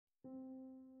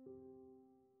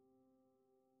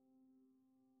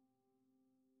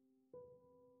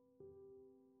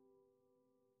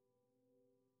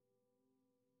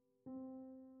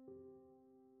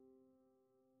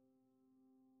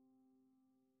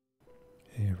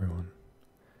Hey everyone,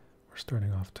 we're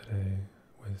starting off today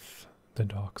with the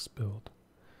docks build.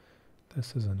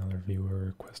 This is another viewer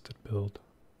requested build.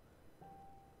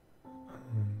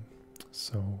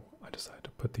 So I decided to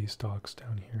put these docks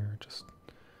down here, just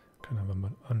kind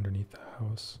of underneath the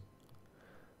house.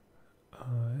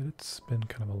 It's been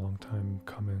kind of a long time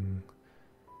coming,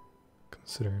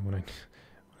 considering when I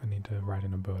need to ride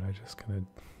in a boat, I just kind of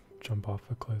jump off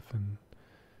a cliff and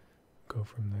go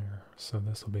from there. So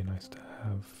this will be nice to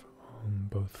have,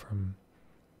 both from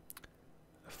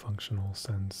a functional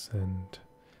sense and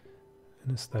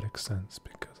an aesthetic sense,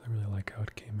 because I really like how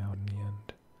it came out in the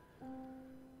end.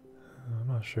 I'm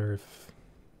not sure if,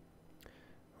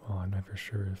 well, I'm never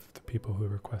sure if the people who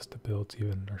request the builds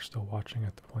even are still watching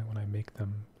at the point when I make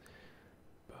them,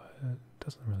 but it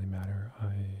doesn't really matter.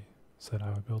 I said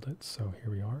I would build it, so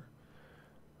here we are.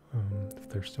 If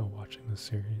they're still watching the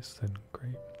series, then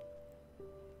great.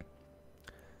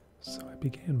 So I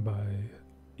began by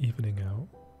evening out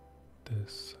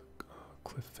this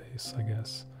cliff face, I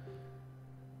guess,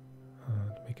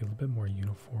 to make it a little bit more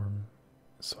uniform,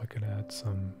 so I could add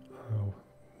some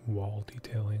wall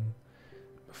detailing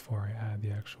before I add the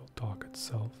actual dock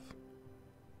itself.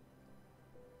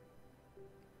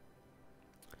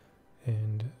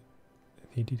 And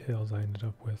the details I ended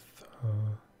up with,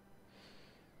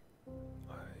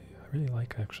 I really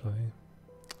like, actually.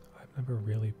 I've never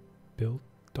really built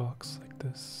docks like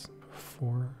this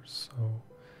before, so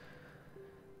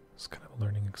it's kind of a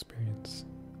learning experience.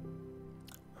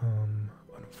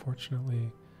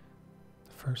 Unfortunately,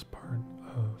 the first part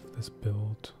of this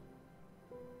build,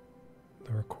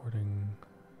 the recording,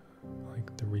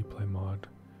 like the replay mod,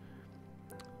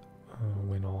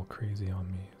 went all crazy on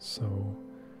me, so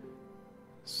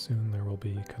soon there will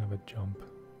be kind of a jump,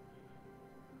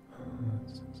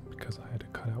 because I had to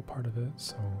cut out part of it,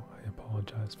 so I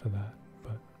apologize for that,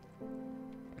 but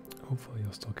hopefully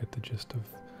you'll still get the gist of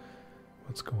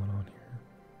what's going on here.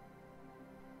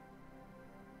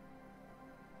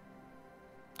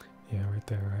 Yeah, right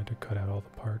there I had to cut out all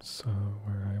the parts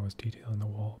where I was detailing the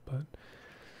wall, but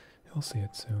you'll see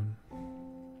it soon.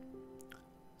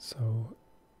 So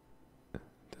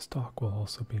this dock will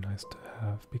also be nice to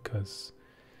have because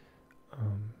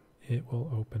it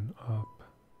will open up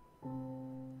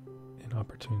an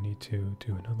opportunity to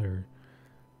do another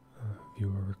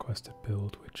viewer requested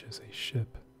build, which is a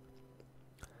ship,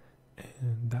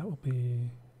 and that will be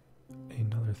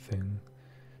another thing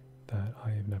that I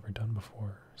have never done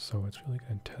before, so it's really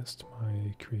going to test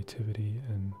my creativity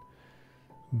and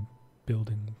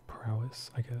building prowess,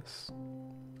 I guess.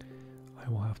 I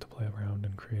will have to play around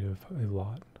in creative a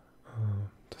lot,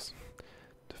 just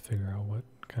to figure out what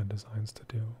kind of designs to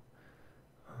do.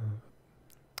 I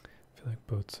feel like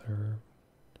boats are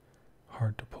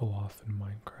hard to pull off in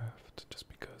Minecraft just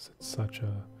because it's such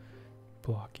a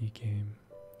blocky game,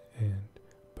 and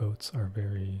boats are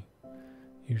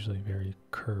usually very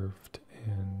curved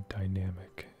and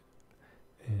dynamic,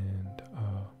 and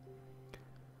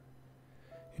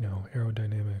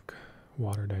aerodynamic,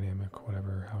 water dynamic,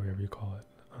 however you call it.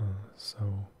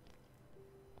 So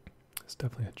it's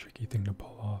definitely a tricky thing to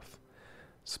pull off,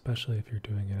 especially if you're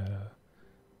doing it at a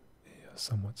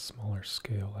somewhat smaller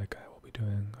scale like I will be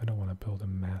doing. I don't want to build a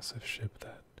massive ship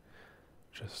that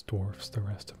just dwarfs the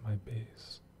rest of my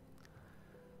base,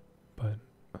 but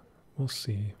we'll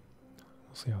see.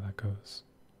 We'll see how that goes.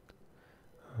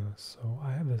 So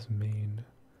I have this main,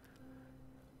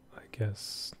 I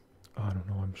guess, I don't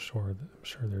know, I'm sure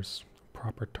there's a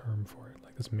proper term for it,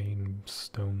 like this main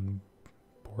stone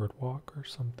boardwalk or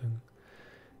something.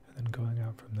 And then going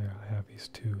out from there, I have these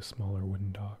two smaller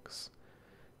wooden docks.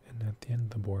 And at the end of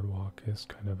the boardwalk is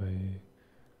kind of a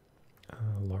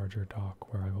larger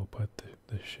dock where I will put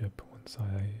the ship once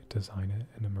I design it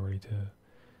and I'm ready to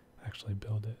actually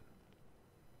build it.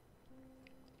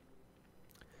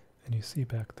 And you see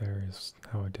back there is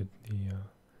how I did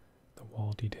the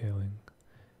wall detailing.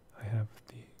 I have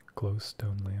the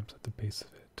glowstone lamps at the base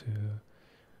of it to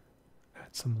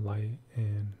add some light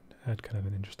and add kind of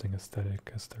an interesting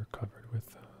aesthetic as they're covered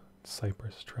with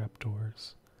cypress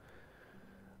trapdoors.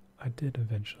 I did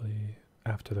eventually,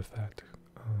 after the fact,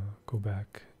 go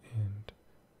back and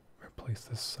replace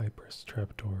the cypress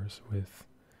trapdoors with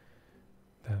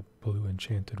that blue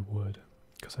enchanted wood,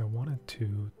 because I wanted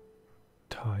to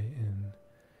tie in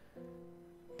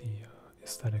the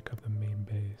aesthetic of the main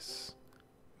base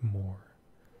more.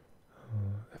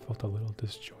 I felt a little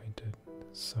disjointed,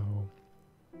 so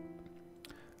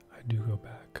I do go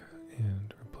back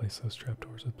and replace those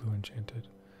trapdoors with blue enchanted.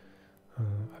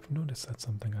 I've noticed that's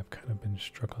something I've kind of been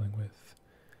struggling with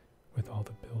all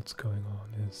the builds going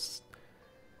on, is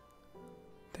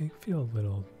they feel a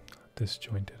little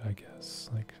disjointed, I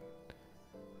guess. Like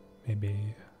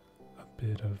maybe a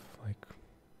bit of like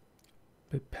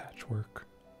bit patchwork.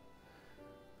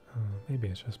 Maybe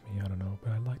it's just me, I don't know,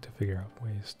 but I'd like to figure out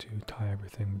ways to tie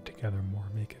everything together more,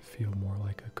 make it feel more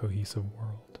like a cohesive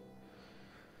world.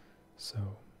 So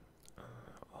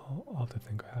I'll have to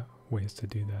think of ways to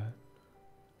do that.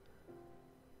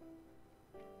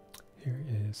 Here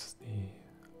is the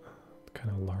kind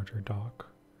of larger dock.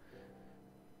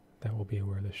 That will be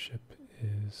where the ship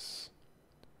is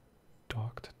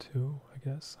docked to, I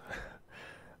guess.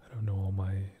 I don't know all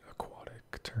my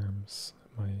aquatic terms,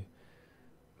 my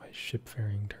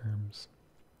shipfaring terms.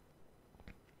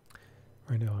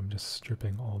 Right now I'm just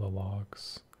stripping all the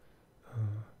logs.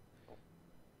 And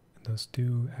those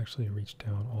do actually reach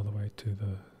down all the way to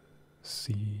the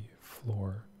sea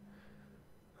floor.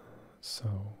 So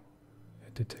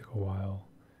it did take a while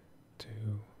to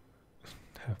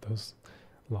have those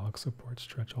log supports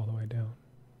stretch all the way down.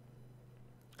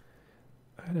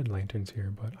 I added lanterns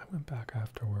here, but I went back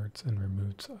afterwards and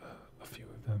removed a few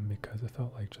of them because it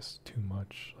felt like just too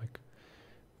much. Like,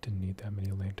 didn't need that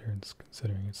many lanterns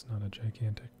considering it's not a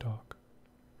gigantic dock.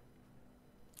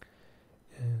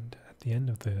 And at the end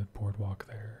of the boardwalk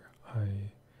there,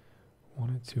 I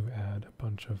wanted to add a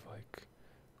bunch of like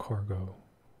cargo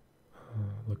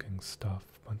looking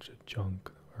stuff, a bunch of junk,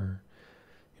 or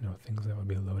things that would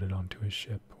be loaded onto a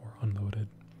ship or unloaded.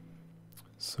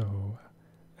 So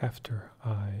after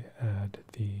I add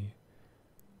the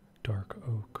dark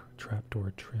oak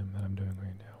trapdoor trim that I'm doing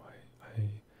right now,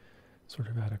 I sort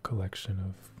of add a collection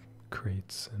of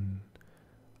crates and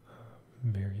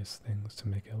various things to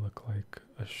make it look like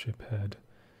a ship had.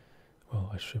 Well,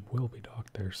 a ship will be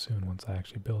docked there soon once I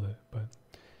actually build it, but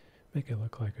make it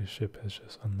look like a ship has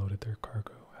just unloaded their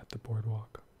cargo at the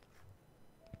boardwalk.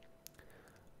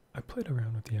 I played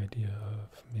around with the idea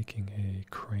of making a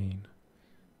crane.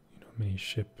 Many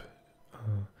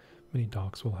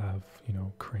docks will have,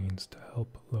 cranes to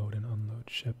help load and unload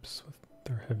ships with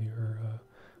their heavier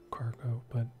cargo,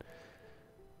 but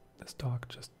this dock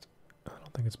just, I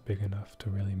don't think it's big enough to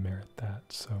really merit that,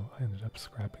 so I ended up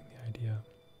scrapping the idea.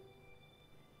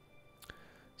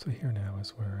 So here now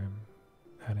is where I'm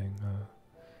adding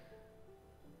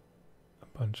a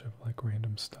bunch of like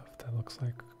random stuff that looks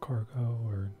like cargo,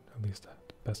 or at least the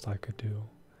best I could do.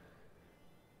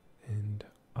 And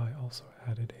I also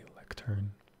added a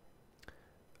lectern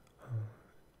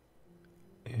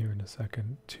here in a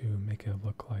second to make it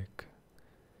look like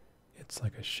it's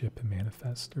like a ship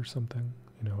manifest or something.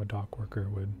 A dock worker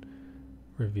would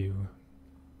review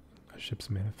a ship's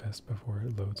manifest before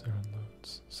it loads or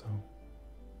unloads. So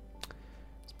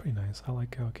it's pretty nice. I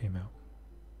like how it came out.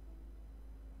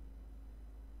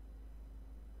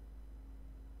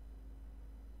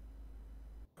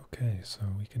 Okay, so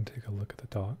we can take a look at the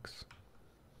docks.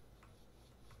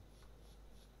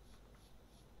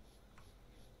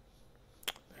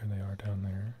 There they are down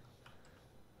there.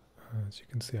 As you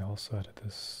can see, I also added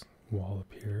this wall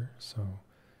up here, so a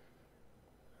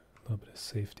little bit of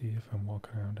safety if I'm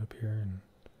walking around up here, and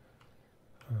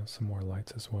some more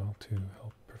lights as well to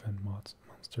help prevent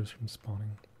monsters from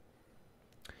spawning.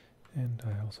 And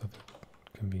I also have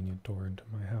a convenient door into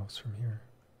my house from here.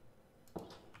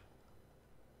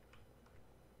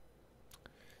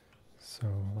 So,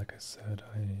 like I said,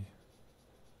 I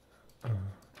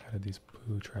added these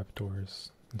blue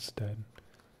trapdoors instead.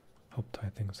 Help tie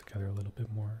things together a little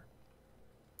bit more.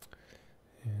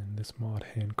 And this mod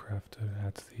handcrafted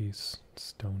adds these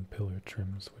stone pillar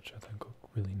trims, which I think look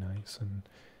really nice and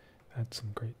add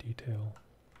some great detail.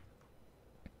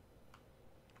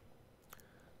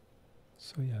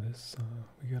 So yeah, this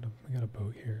we got a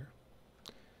boat here.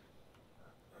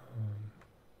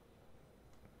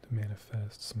 To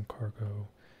manifest some cargo.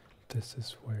 This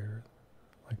is where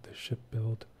like the ship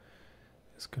build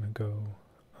is gonna go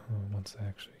once I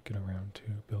actually get around to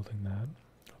building that.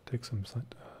 It'll take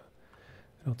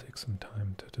some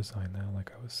time to design that,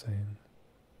 like I was saying.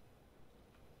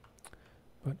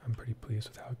 But I'm pretty pleased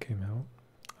with how it came out.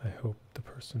 I hope the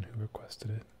person who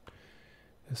requested it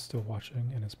is still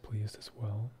watching and is pleased as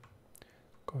well.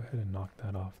 Go ahead and knock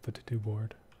that off the to-do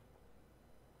board.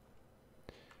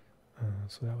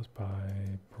 So that was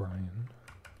by Brian.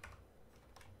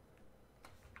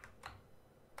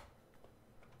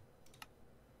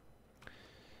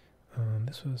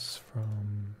 This was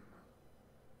from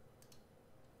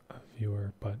a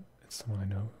viewer, but it's someone I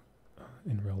know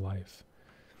in real life.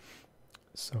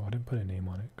 So I didn't put a name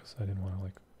on it because I didn't want to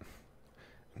like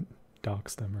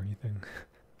dox them or anything.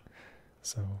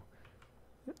 So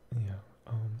yeah,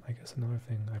 I guess another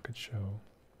thing I could show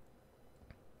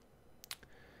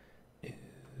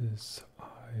is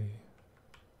I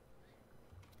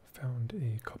found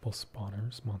a couple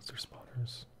spawners, monster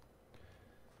spawners,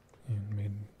 and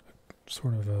made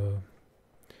sort of a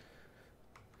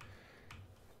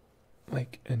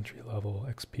like entry level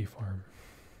XP farm.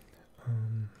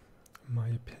 My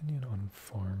opinion on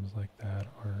farms like that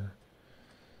are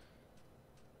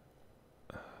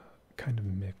kind of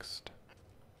mixed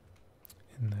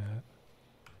in that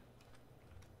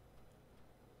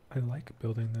I like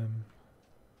building them.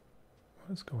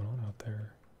 What is going on out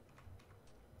there?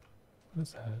 What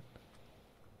is that?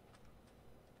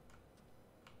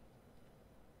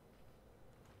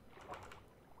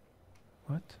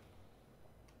 What?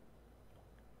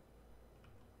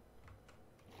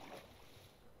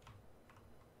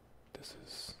 This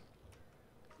is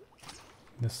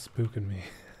spooking me.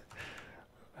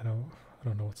 I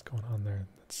don't know what's going on there.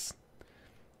 It's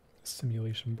the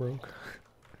simulation broke.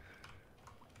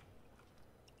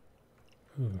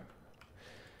 Ooh.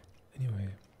 Anyway.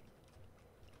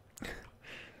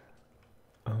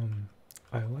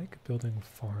 I like building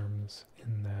farms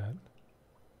in that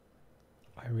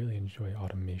I really enjoy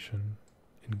automation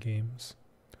in games.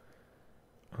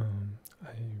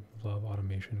 I love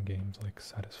automation games like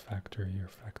Satisfactory or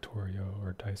Factorio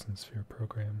or Dyson Sphere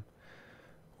Program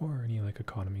or any like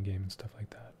economy game and stuff like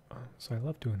that. So I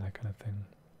love doing that kind of thing.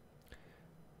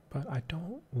 But I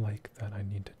don't like that I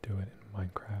need to do it in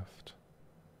Minecraft.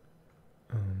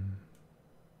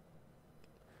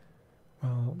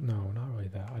 Well, no, not really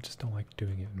that. I just don't like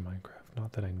doing it in Minecraft.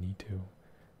 Not that I need to.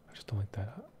 I just don't like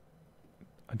that.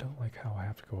 I don't like how I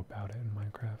have to go about it in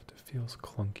Minecraft. It feels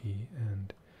clunky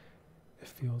and it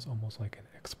feels almost like an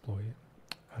exploit.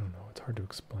 I don't know, it's hard to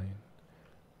explain.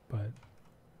 But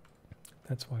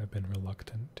that's why I've been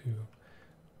reluctant to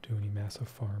do any massive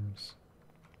farms.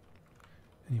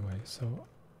 Anyway, so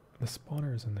the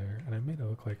spawner is in there, and I made it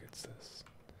look like it's this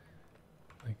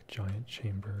like giant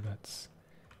chamber that's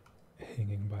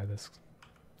hanging by this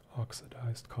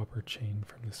oxidized copper chain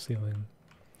from the ceiling.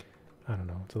 I don't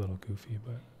know, it's a little goofy,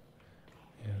 but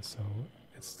yeah, so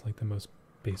it's like the most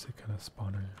basic kind of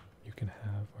spawner you can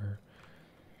have where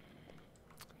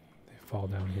they fall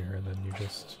down here and then you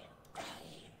just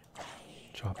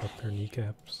chop up their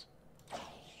kneecaps.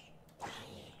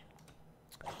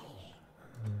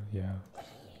 Yeah,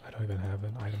 I don't even have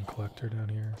an item collector down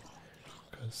here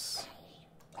because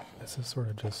this is sort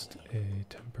of just a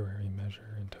temporary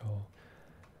measure until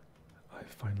I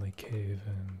finally cave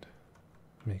and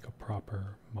make a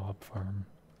proper mob farm.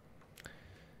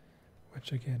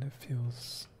 Which again, it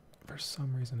feels, for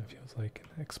some reason it feels like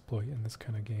an exploit in this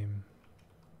kind of game.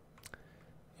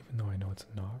 Even though I know it's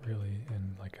not really,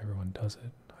 and like everyone does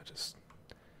it.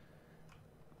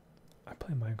 I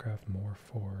play Minecraft more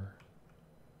for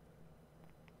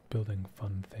building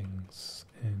fun things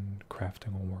and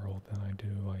crafting a world than I do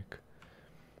like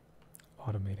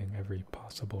automating every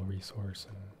possible resource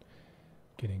and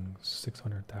getting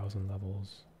 600,000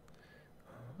 levels.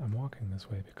 I'm walking this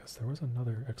way because there was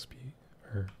another XP,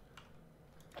 or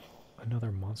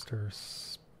another monster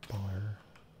spawner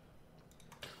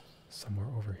somewhere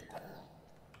over here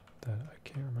that I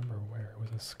can't remember where. It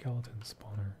was a skeleton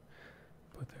spawner,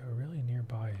 but they were really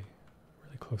nearby,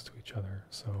 really close to each other,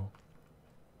 so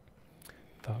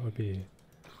thought it would be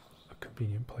a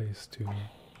convenient place to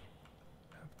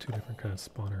have two different kind of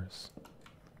spawners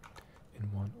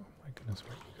in one. Oh my goodness,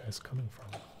 where are you guys coming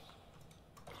from?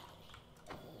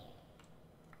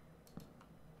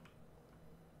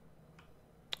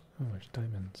 Oh, there's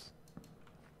diamonds.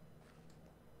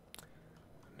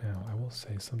 Now, I will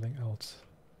say something else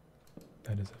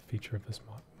that is a feature of this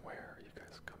mod. Where are you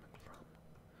guys coming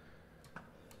from?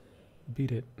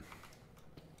 Beat it.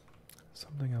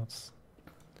 Something else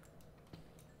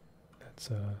that's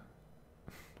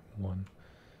one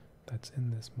that's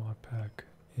in this mod pack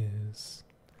is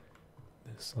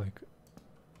this like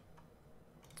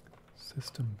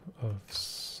system of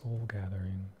soul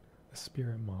gathering. The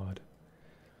spirit mod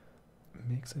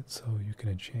makes it so you can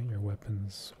enchant your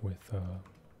weapons with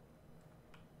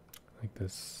like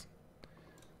this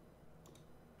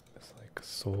like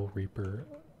soul reaper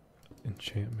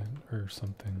enchantment or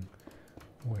something,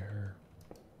 where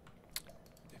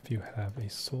if you have a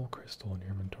soul crystal in your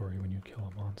inventory when you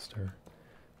kill a monster,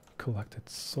 collect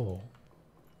its soul,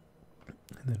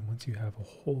 and then once you have a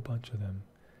whole bunch of them,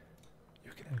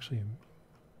 you can actually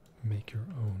make your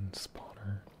own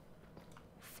spawner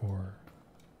for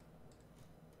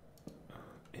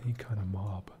any kind of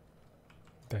mob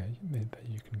that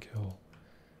you can kill.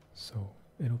 So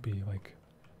it'll be like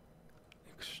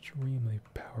extremely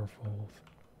powerful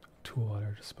tool at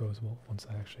our disposal once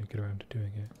I actually get around to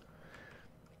doing it.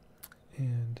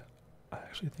 And I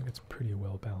actually think it's pretty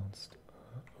well balanced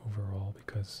overall,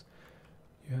 because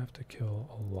you have to kill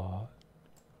a lot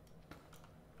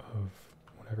of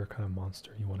whatever kind of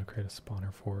monster you want to create a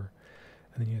spawner for,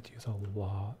 and then you have to use a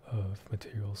lot of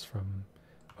materials from,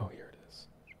 oh, here it is.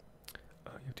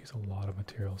 You have to use a lot of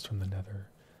materials from the nether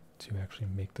to actually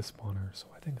make the spawner, so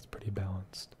I think it's pretty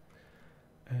balanced.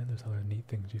 And there's other neat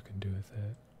things you can do with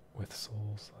it, with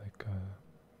souls, like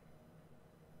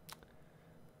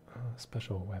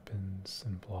special weapons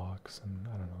and blocks, and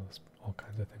I don't know, there's all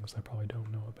kinds of things I probably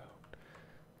don't know about.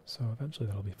 So eventually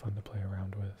that'll be fun to play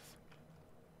around with.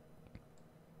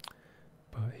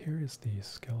 But here is the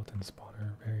skeleton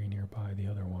spawner, very nearby the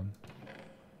other one.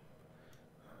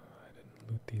 I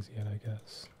didn't loot these yet, I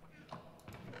guess.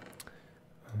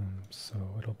 So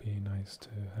it'll be nice to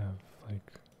have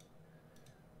like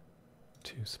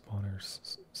two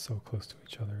spawners so close to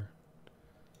each other.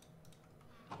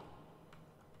 Oh,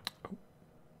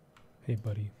 hey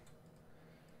buddy.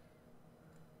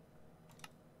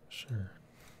 Sure.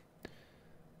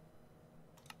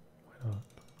 Why not?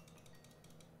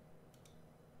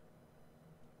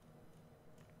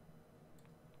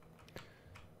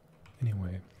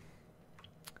 Anyway,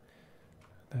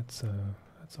 that's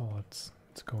all that's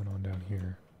going on down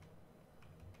here.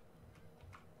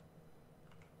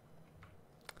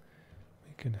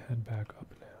 We can head back up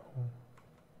now.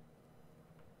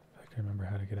 If I can remember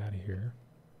how to get out of here.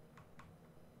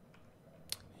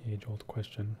 The age-old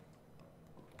question.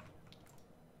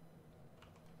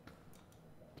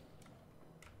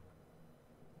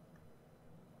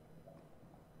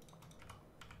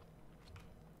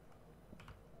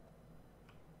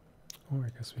 Or I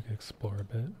guess we could explore a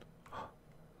bit. Oh,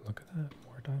 look at that,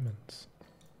 more diamonds.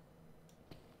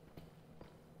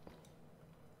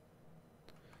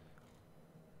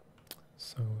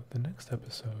 So the next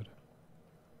episode,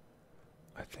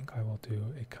 I think I will do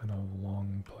a kind of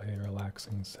long play,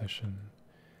 relaxing session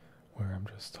where I'm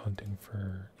just hunting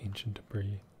for ancient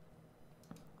debris.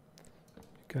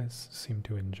 You guys seem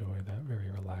to enjoy that very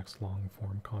relaxed long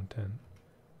form content.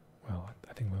 Well,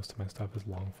 I think most of my stuff is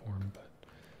long form, but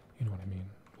you know what I mean.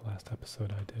 The last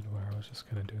episode I did where I was just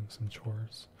kind of doing some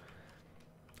chores,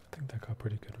 I think that got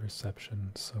pretty good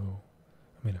reception, so,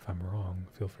 I mean, if I'm wrong,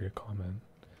 feel free to comment,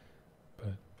 but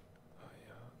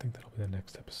yeah, I think that'll be the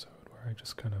next episode where I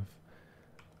just kind of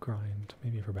grind,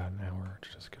 maybe for about an hour,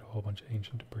 to just get a whole bunch of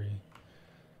ancient debris.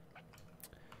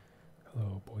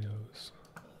 Hello, boyos.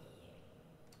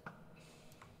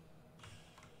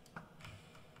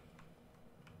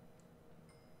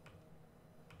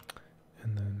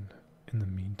 And then, in the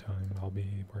meantime, I'll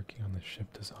be working on the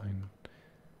ship design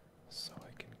so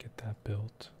I can get that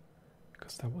built,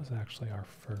 because that was actually our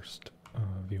first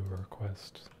viewer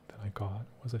request that I got,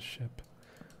 was a ship.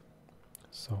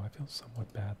 So I feel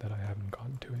somewhat bad that I haven't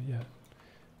gotten to it yet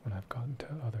when I've gotten to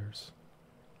others.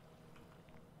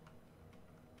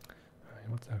 Alright,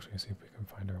 let's actually see if we can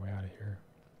find our way out of here.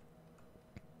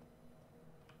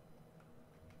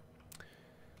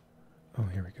 Oh,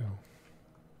 here we go.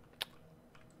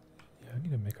 I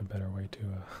need to make a better way to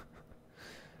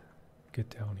get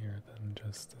down here than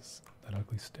just that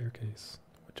ugly staircase,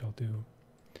 which I'll do.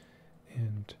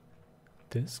 And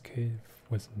this cave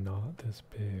was not this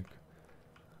big.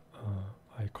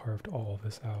 I carved all of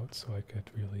this out so I could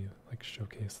really like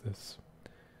showcase this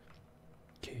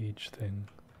cage thing.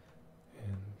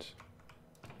 And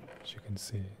as you can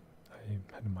see, I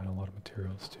had to mine a lot of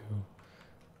materials to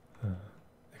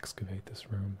excavate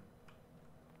this room.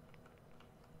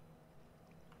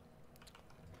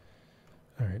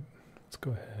 Alright, let's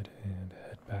go ahead and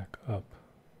head back up.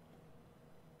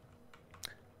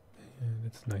 And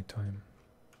it's nighttime.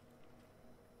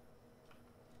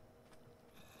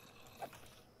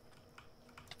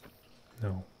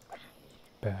 No.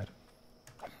 Bad.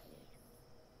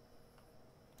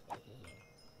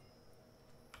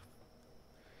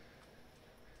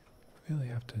 Really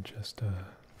have to just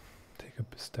take a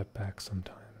step back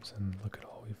sometimes and look at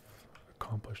all we've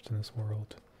accomplished in this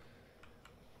world.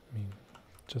 I mean,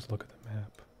 just look at the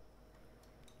map.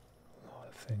 A lot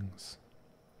of things.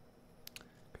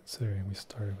 Considering we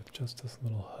started with just this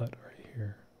little hut right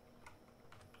here.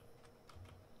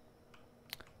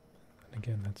 And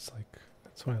again, that's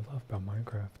what I love about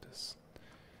Minecraft, is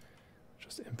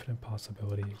just infinite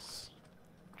possibilities.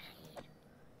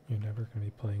 You're never going to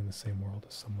be playing the same world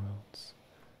as someone else.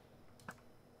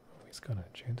 Oh, he's got an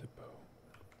enchanted bow.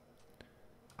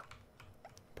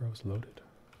 Bro's loaded.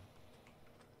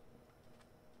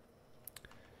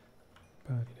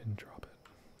 But he didn't drop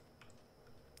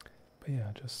it. But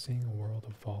yeah, just seeing a world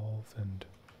evolve and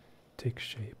take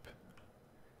shape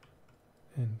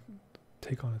and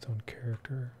take on its own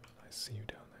character, I see you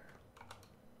down there.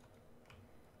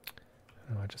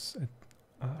 I don't know,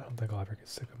 I don't think I'll ever get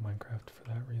sick of Minecraft for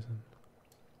that reason.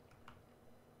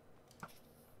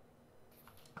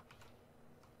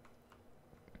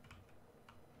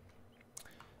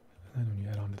 And then when you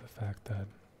add on to the fact that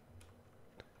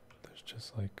there's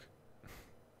just like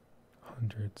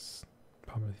hundreds,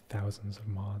 probably thousands of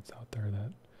mods out there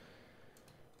that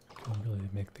can really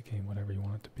make the game whatever you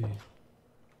want it to be.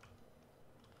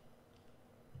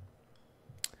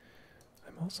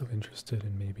 I'm also interested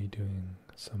in maybe doing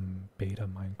some beta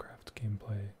Minecraft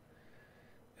gameplay.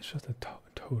 It's just a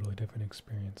totally different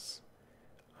experience.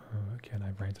 Again,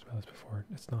 I've ranted about this before.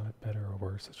 It's not better or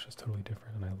worse, it's just totally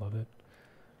different and I love it.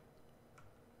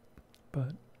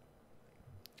 But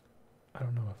I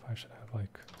don't know if I should have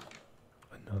like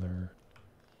another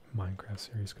Minecraft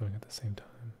series going at the same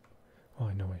time. Well,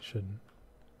 I know I shouldn't.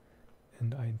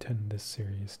 And I intend this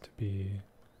series to be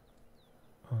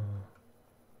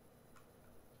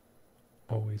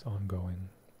always ongoing.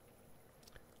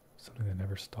 Something that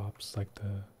never stops, like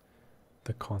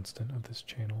the constant of this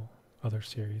channel. Other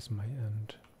series might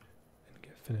end and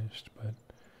get finished, but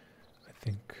I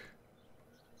think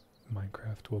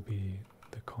Minecraft will be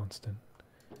the constant.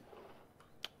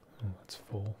 Oh, that's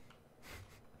full.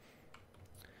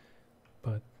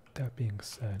 But that being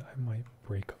said, I might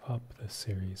break up this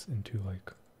series into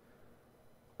like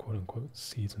quote unquote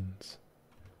seasons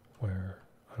where,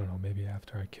 I don't know, maybe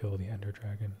after I kill the Ender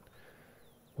Dragon,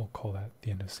 we'll call that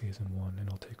the end of season 1 and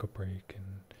I'll take a break and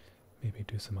maybe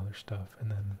do some other stuff, and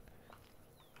then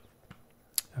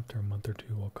after a month or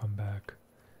two we'll come back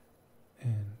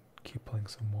and keep playing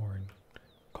some more and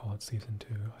call it season 2.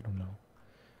 I don't know.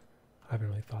 I haven't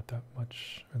really thought that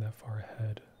much or that far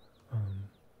ahead.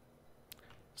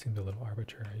 Seemed a little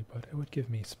arbitrary, but it would give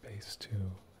me space to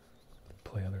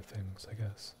play other things, I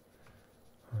guess.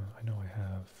 I know I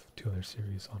have 2 other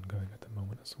series ongoing at the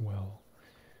moment as well,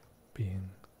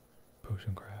 being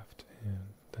Potioncraft and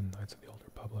the Knights of the Old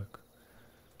Republic.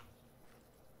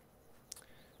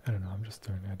 I don't know, I'm just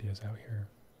throwing ideas out here.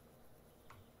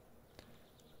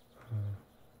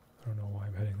 I don't know why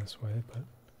I'm heading this way, but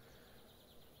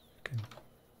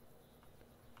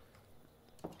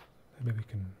maybe we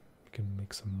can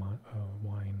make some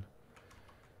wine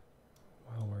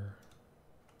while we're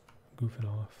goofing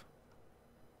off.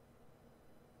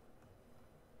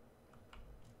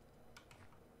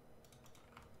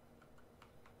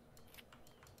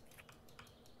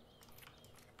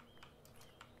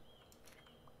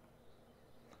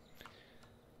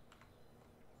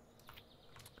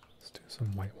 Let's do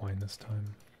some white wine this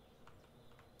time.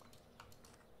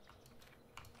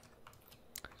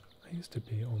 I used to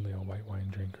be only a white wine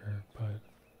drinker, but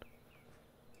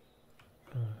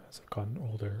as I've gotten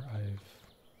older, I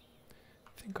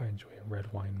think I enjoy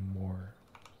red wine more.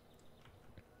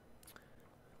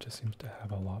 It just seems to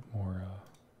have a lot more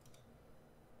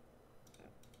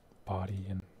body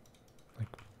and like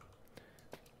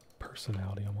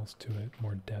personality almost to it,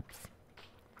 more depth.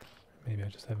 Maybe I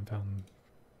just haven't found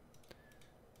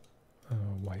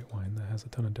white wine that has a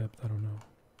ton of depth, I don't know.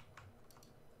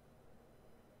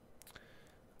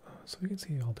 So we can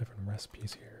see all different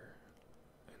recipes here,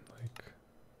 and like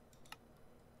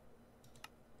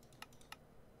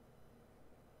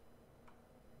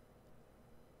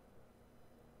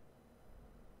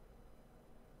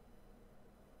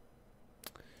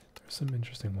there's some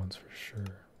interesting ones for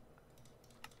sure.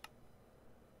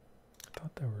 I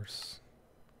thought there was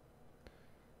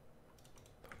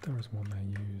one that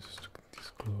used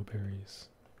these glowberries.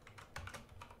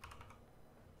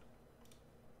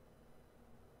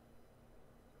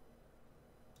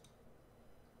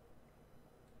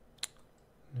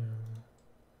 No.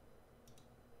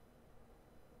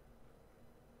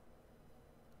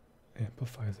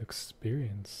 Amplifies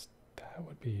experience. That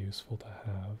would be useful to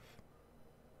have.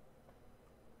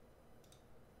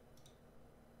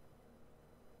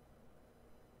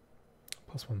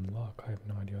 +1 luck. I have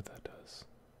no idea what that does.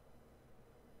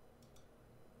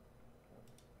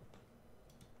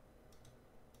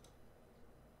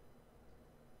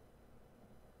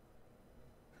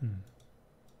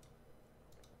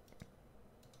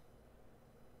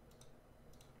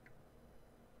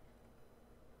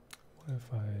 What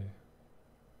if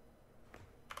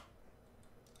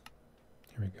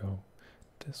here we go.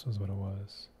 This was what it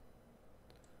was.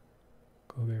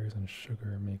 Glowberries and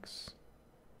sugar makes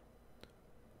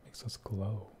us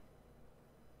glow.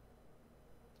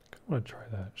 I kinda wanna try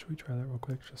that. Should we try that real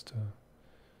quick just to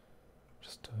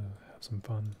have some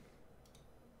fun?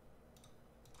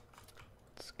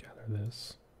 Let's gather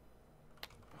this.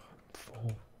 Oh, I'm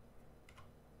full.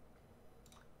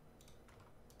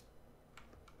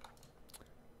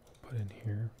 put in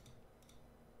here.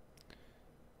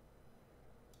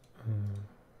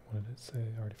 What did it say?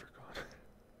 I already forgot.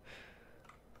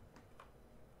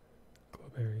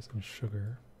 Glowberries and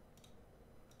sugar.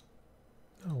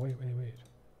 Oh, wait. I need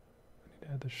to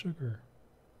add the sugar.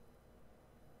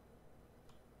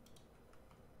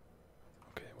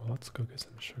 Okay, well, let's go get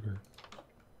some sugar.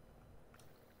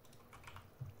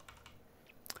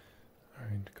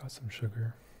 Alright, got some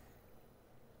sugar.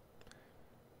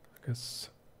 I guess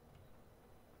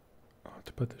I'll have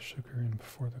to put the sugar in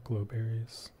before the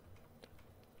glowberries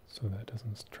so that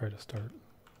doesn't try to start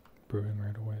brewing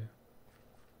right away.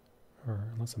 Or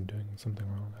unless I'm doing something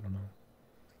wrong, I don't know.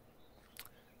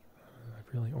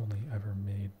 I've really only ever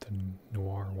made the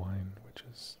noir wine, which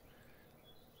is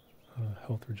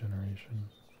health regeneration.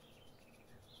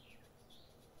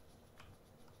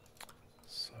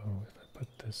 So if I put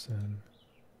this in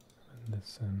and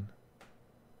this in,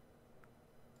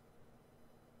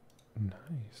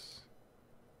 nice.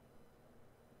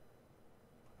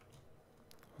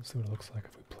 Let's see what it looks like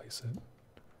if we place it.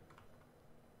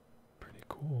 Pretty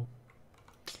cool.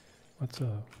 Let's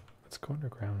go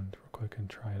underground real quick and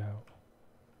try it out.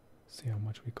 See how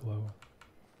much we glow.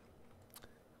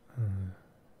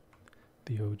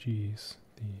 The OGs,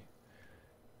 the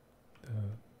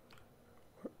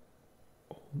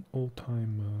old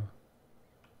time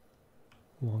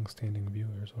long-standing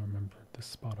viewers will remember this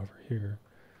spot over here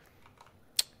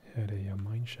had a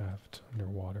mine shaft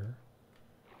underwater.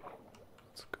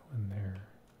 Let's go in there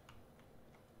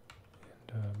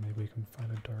and maybe we can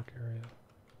find a dark area.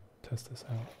 Test this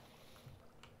out.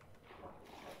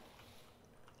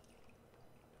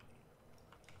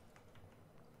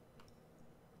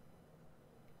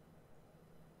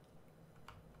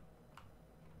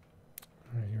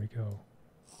 Alright, here we go.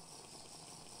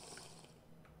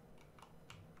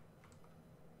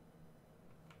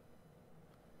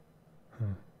 Huh.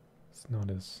 It's not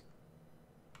as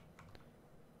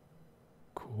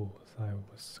cool as I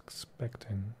was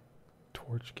expecting.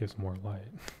 Torch gives more light.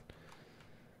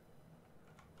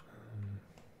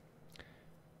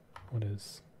 What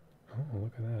is... Oh,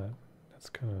 look at that. That's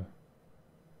kind of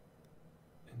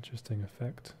interesting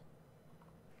effect.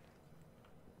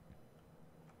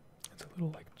 It's a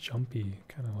little like jumpy,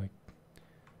 kind of like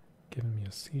giving me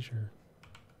a seizure.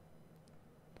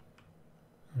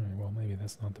 Alright, well maybe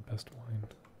that's not the best wine.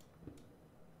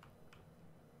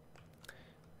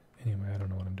 Anyway, I don't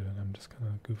know what I'm doing. I'm just kind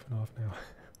of goofing off now.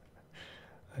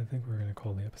 I think we're going to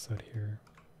call the episode here.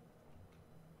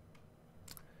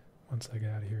 Once I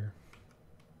get out of here.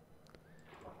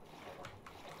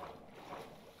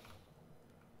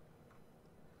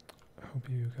 I hope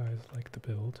you guys liked the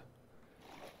build.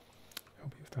 I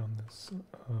hope you found this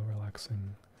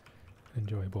relaxing and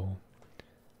enjoyable.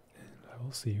 And I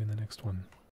will see you in the next one.